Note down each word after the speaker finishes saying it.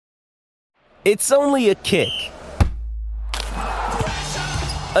It's only a kick,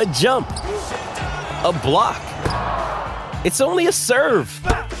 a jump, a block. It's only a serve.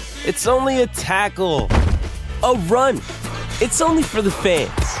 It's only a tackle, a run. It's only for the fans.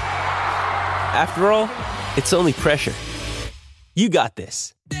 After all, it's only pressure. You got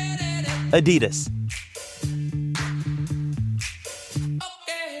this. Adidas.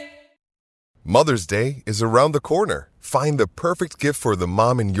 Mother's Day is around the corner. Find the perfect gift for the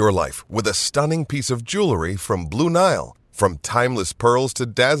mom in your life with a stunning piece of jewelry from Blue Nile. From timeless pearls to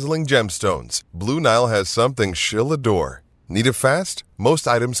dazzling gemstones, Blue Nile has something she'll adore. Need it fast? Most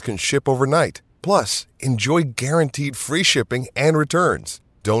items can ship overnight. Plus, enjoy guaranteed free shipping and returns.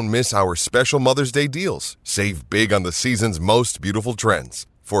 Don't miss our special Mother's Day deals. Save big on the season's most beautiful trends.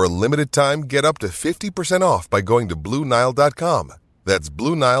 For a limited time, get up to 50% off by going to BlueNile.com. That's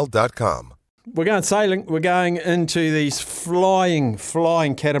BlueNile.com. We're going sailing. We're going into these flying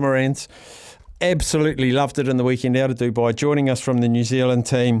catamarans. Absolutely loved it in the weekend out of Dubai. Joining us from the New Zealand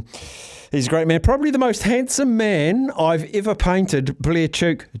team, he's a great man. Probably the most handsome man I've ever painted. BLAIR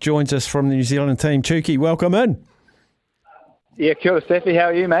TUKE joins us from the New Zealand team. Tukey, welcome in. Yeah, kia ora, Steffi. How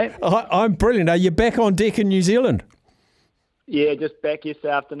are you, mate? I'm brilliant. Are you back on deck in New Zealand? Yeah, just back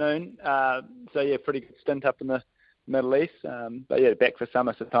yesterday afternoon. So, yeah, pretty good stint up in the Middle East. But, yeah, back for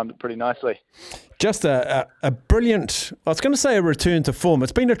summer, so timed it pretty nicely. Just a brilliant, I was going to say a return to form.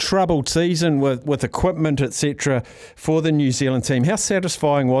 It's been a troubled season with equipment, etc., for the New Zealand team. How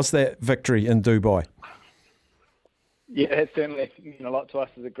satisfying was that victory in Dubai? Yeah, it's certainly meant a lot to us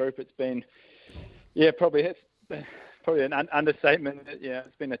as a group. It's been, yeah, probably an understatement. Yeah,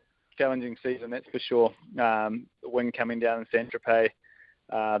 it's been a challenging season, that's for sure. The wind coming down in Saint-Tropez,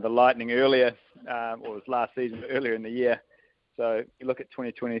 the lightning earlier, or it was last season, earlier in the year. So if you look at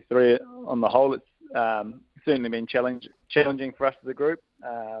 2023 on the whole, it's certainly been challenging for us as a group.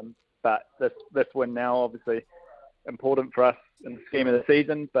 But this win now, obviously, important for us in the scheme of the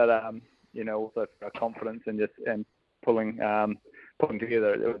season, but also for our confidence and pulling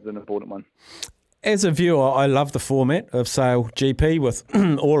together, it was an important one. As a viewer, I love the format of Sail GP with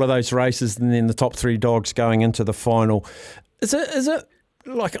all of those races and then the top three dogs going into the final. Is it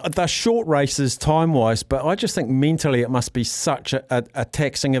like they're short races time-wise, but I just think mentally it must be such a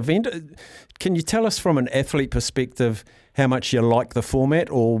taxing event. Can you tell us from an athlete perspective how much you like the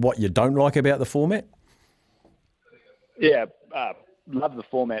format or what you don't like about the format? Yeah, love the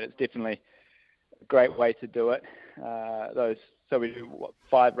format. It's definitely a great way to do it. So we do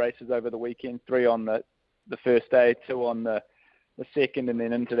 5 races over the weekend, 3 on the first day, 2 on the second, and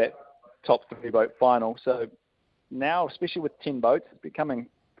then into that top 3 boat final. So now, especially with 10 boats, it's becoming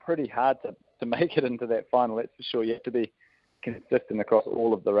pretty hard to make it into that final. That's for sure. You have to be consistent across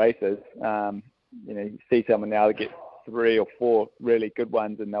all of the races. You see someone now that gets 3 or 4 really good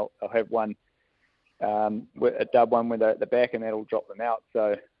ones, and they'll have one, a dub one when they're at the back, and that'll drop them out.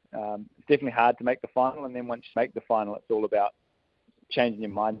 So it's definitely hard to make the final, and then once you make the final, it's all about changing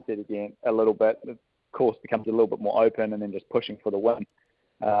your mindset again a little bit. The course becomes a little bit more open, and then just pushing for the win.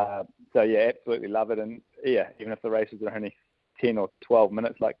 So yeah, absolutely love it. And yeah, even if the races are only 10 or 12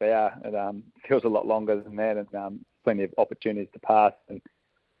 minutes like they are, it feels a lot longer than that, and plenty of opportunities to pass, and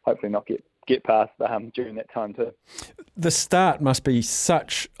hopefully not get past during that time too. The start must be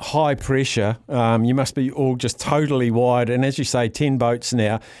such high pressure. You must be all just totally wide. And as you say, 10 boats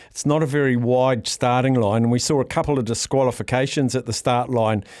now. It's not a very wide starting line. And we saw a couple of disqualifications at the start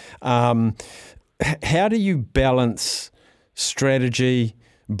line. How do you balance strategy,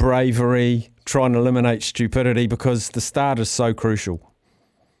 bravery, trying to eliminate stupidity, because the start is so crucial?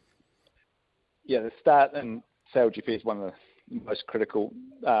 Yeah, the start in Sail GP is one of the most critical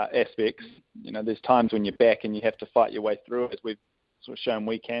aspects. There's times when you're back and you have to fight your way through it, as we've sort of shown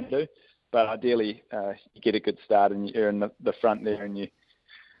we can do. But ideally, you get a good start and you're in the front there, and you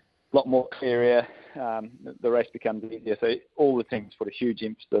a lot more clear air. The race becomes easier. So all the teams put a huge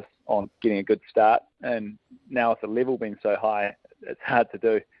emphasis on getting a good start. And now with the level being so high, it's hard to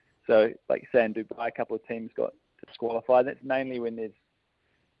do. So like you say, in Dubai, a couple of teams got disqualified. That's mainly when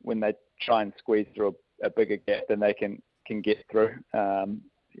they try and squeeze through a bigger gap than they can get through.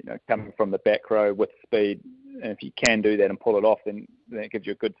 Coming from the back row with speed, and if you can do that and pull it off, then it gives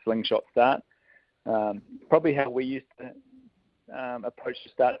you a good slingshot start. Probably how we used to approach the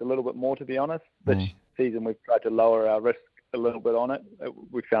starts a little bit more, to be honest. This season we've tried to lower our risk a little bit on it.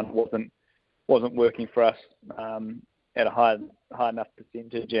 We found it wasn't working for us at a high enough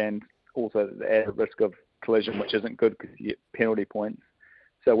percentage, and also the added risk of collision, which isn't good because you get penalty points.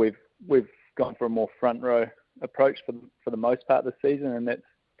 So we've gone for a more front row approach for the most part of the season, and that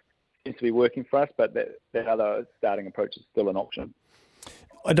seems to be working for us, but that other starting approach is still an option.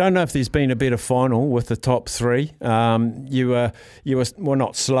 I don't know if there's been a better final with the top three. You were well,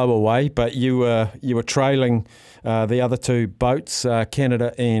 not slow away, but you were trailing the other two boats,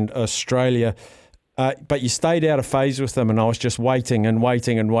 Canada and Australia. But you stayed out of phase with them, and I was just waiting and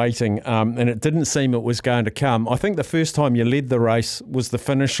waiting and waiting, and it didn't seem it was going to come. I think the first time you led the race was the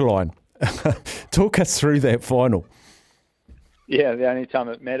finish line. Talk us through that final. Yeah, the only time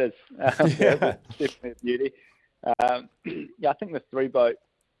it matters. Yeah. Definitely a beauty. I think the three-boat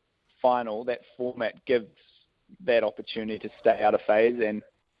final, that format gives that opportunity to stay out of phase,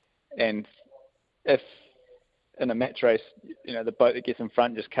 and if in a match race, the boat that gets in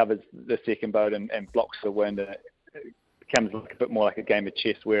front just covers the second boat and blocks the wind, and it becomes a bit more like a game of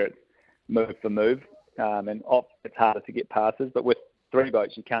chess where it's move for move, and it's harder to get passes. But with three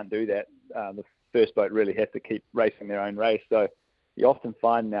boats, you can't do that. The first boat really has to keep racing their own race, so you often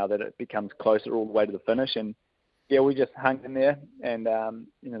find now that it becomes closer all the way to the finish. And yeah, we just hung in there, and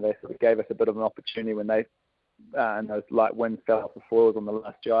they sort of gave us a bit of an opportunity when they and those light winds fell off the foils on the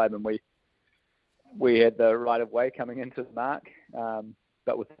last jibe, and we had the right of way coming into the mark,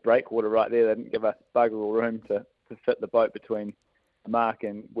 but with the breakwater right there, they didn't give us bugger all room to fit the boat between the mark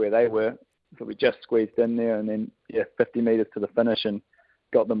and where they were. So we just squeezed in there, and then 50 metres to the finish and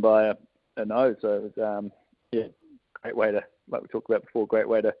got them by a nose. So it was great way to, like we talked about before, great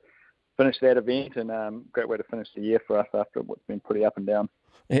way to finish that event, and great way to finish the year for us after what's been pretty up and down.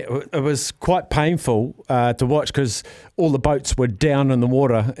 It was quite painful to watch because all the boats were down in the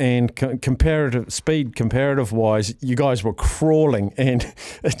water, and comparative-wise, you guys were crawling, and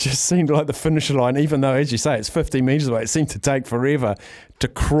it just seemed like the finish line, even though, as you say, it's 50 metres away, it seemed to take forever to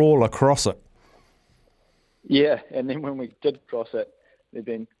crawl across it. Yeah, and then when we did cross it, there'd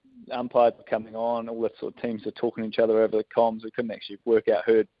been umpires coming on, all the sort of teams were talking to each other over the comms. We couldn't actually work out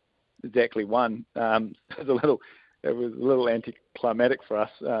who had exactly won. It was a little anticlimactic for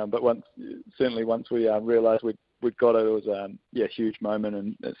us, but once we realised we'd got it, it was a huge moment,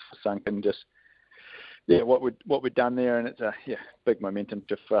 and it's sunk in just what we'd done there, and it's a big momentum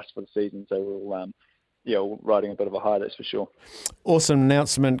just for us for the season. So we're riding a bit of a high, that's for sure. Awesome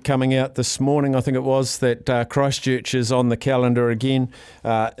announcement coming out this morning, I think it was, that Christchurch is on the calendar again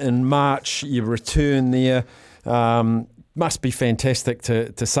in March. You return there. Must be fantastic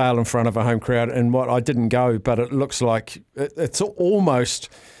to sail in front of a home crowd. And what I didn't go, but it looks like it's almost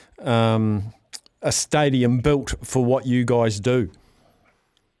a stadium built for what you guys do.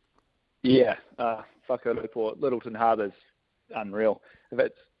 Yeah, Whakalupo, Littleton Harbour's unreal. If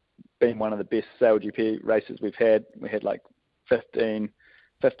it's been one of the best SailGP races we've had. We had like 15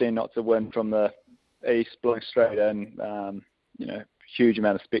 knots of wind from the east blowing straight in. Huge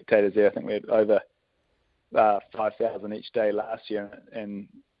amount of spectators there. I think we had over 5,000 each day last year,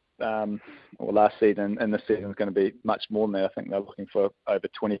 or last season, and this season is going to be much more than that. I think they're looking for over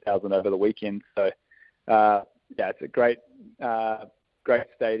 20,000 over the weekend. So, it's a great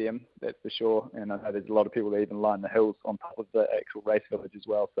stadium, that's for sure. And I know there's a lot of people that even line the hills on top of the actual race village as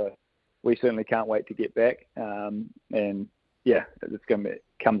well. So we certainly can't wait to get back. It's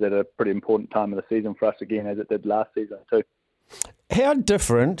comes at a pretty important time of the season for us again, as it did last season too. How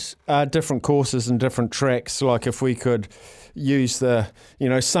different are different courses and different tracks? Like if we could use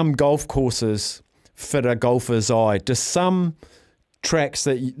some golf courses fit a golfer's eye. Do some tracks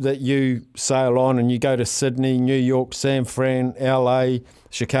that you sail on, and you go to Sydney, New York, San Fran, LA,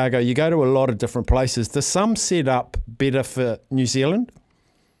 Chicago, you go to a lot of different places. Do some set up better for New Zealand?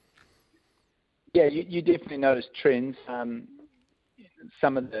 Yeah, you definitely notice trends.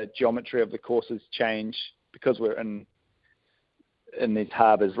 Some of the geometry of the courses change because we're in these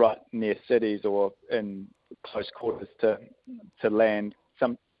harbours right near cities or in close quarters to land.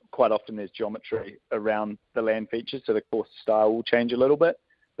 Quite often there's geometry around the land features, so the course style will change a little bit.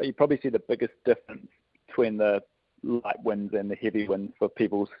 But you probably see the biggest difference between the light winds and the heavy winds for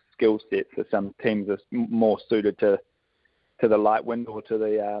people's skill sets. So some teams are more suited to the light wind or to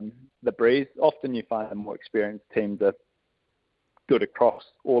the breeze. Often you find the more experienced teams are good across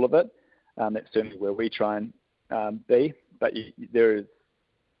all of it. That's certainly where we try and be. But there is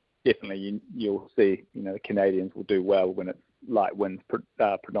definitely, you'll see, the Canadians will do well when it's light winds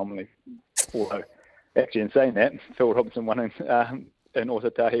predominantly. Although, actually, in saying that, Phil Robinson won in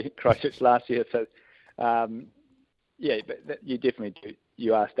Otatahi, Christchurch last year. So, but you definitely do.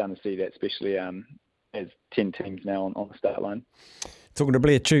 You are starting to see that, especially as 10 teams now on the start line. Talking to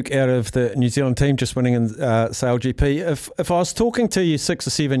Blair TUKE out of the New Zealand team, just winning in SailGP. If I was talking to you 6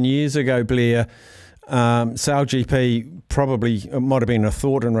 or 7 years ago, Blair, SailGP probably might have been a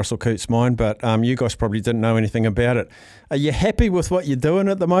thought in Russell Coote's mind, but you guys probably didn't know anything about it. Are you happy with what you're doing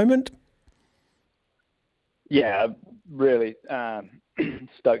at the moment? Yeah, really.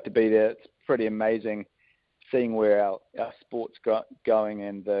 stoked to be there. It's pretty amazing seeing where our sport's going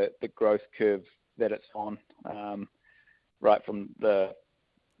and the growth curve that it's on, right from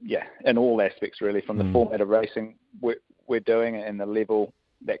in all aspects really, from the format of racing we're doing and the level,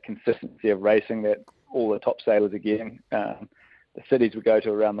 that consistency of racing that all the top sailors are getting. The cities we go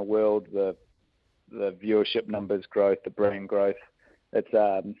to around the world, the viewership numbers growth, the brand growth. It's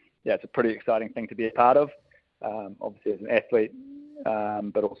a pretty exciting thing to be a part of. Obviously as an athlete,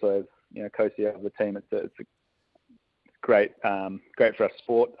 but also as co-CEO of the team, it's great for our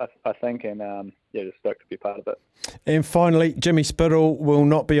sport, I think, and just stoked to be part of it. And finally, Jimmy Spittle will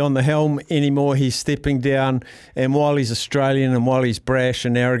not be on the helm anymore. He's stepping down, and while he's Australian and while he's brash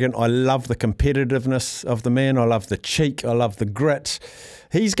and arrogant, I love the competitiveness of the man. I love the cheek. I love the grit.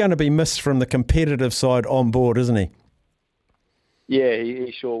 He's going to be missed from the competitive side on board, isn't he? Yeah,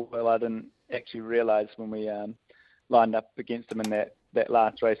 he sure will. I didn't actually realise when we lined up against him in that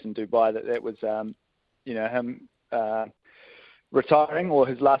last race in Dubai that was him retiring, or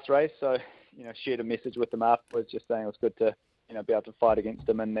his last race. So shared a message with him afterwards, just saying it was good to be able to fight against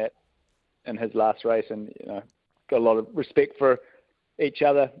him in his last race, and got a lot of respect for each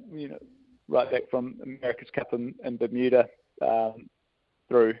other. Right back from America's Cup in Bermuda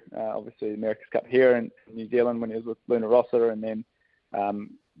through obviously America's Cup here in New Zealand when he was with Luna Rossa, and then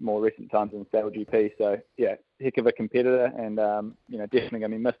more recent times in Sail GP. So yeah, heck of a competitor, and definitely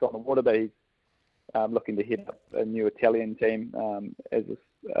going to be missed on the water, but he's looking to head up a new Italian team as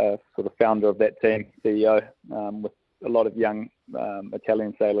a sort of founder of that team, CEO, with a lot of young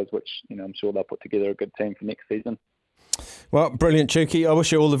Italian sailors, which I'm sure they'll put together a good team for next season. Well, brilliant, Tukey. I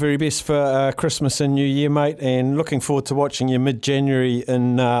wish you all the very best for Christmas and New Year, mate, and looking forward to watching you mid-January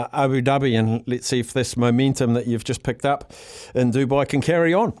in Abu Dhabi, and let's see if this momentum that you've just picked up in Dubai can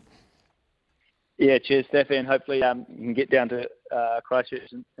carry on. Yeah, cheers, Staffy, and hopefully you can get down to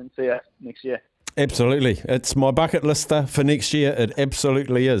Christchurch and see us next year. Absolutely. It's my bucket lister for next year. It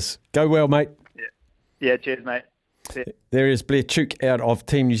absolutely is. Go well, mate. Yeah, cheers, mate. There is BLAIR TUKE out of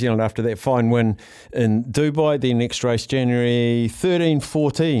Team New Zealand after that fine win in Dubai. The next race, January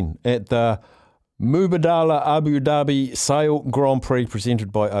 13-14 at the Mubadala Abu Dhabi Sail Grand Prix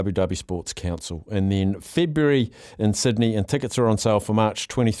presented by Abu Dhabi Sports Council. And then February in Sydney, and tickets are on sale for March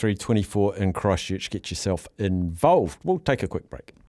 23-24 in Christchurch. Get yourself involved. We'll take a quick break.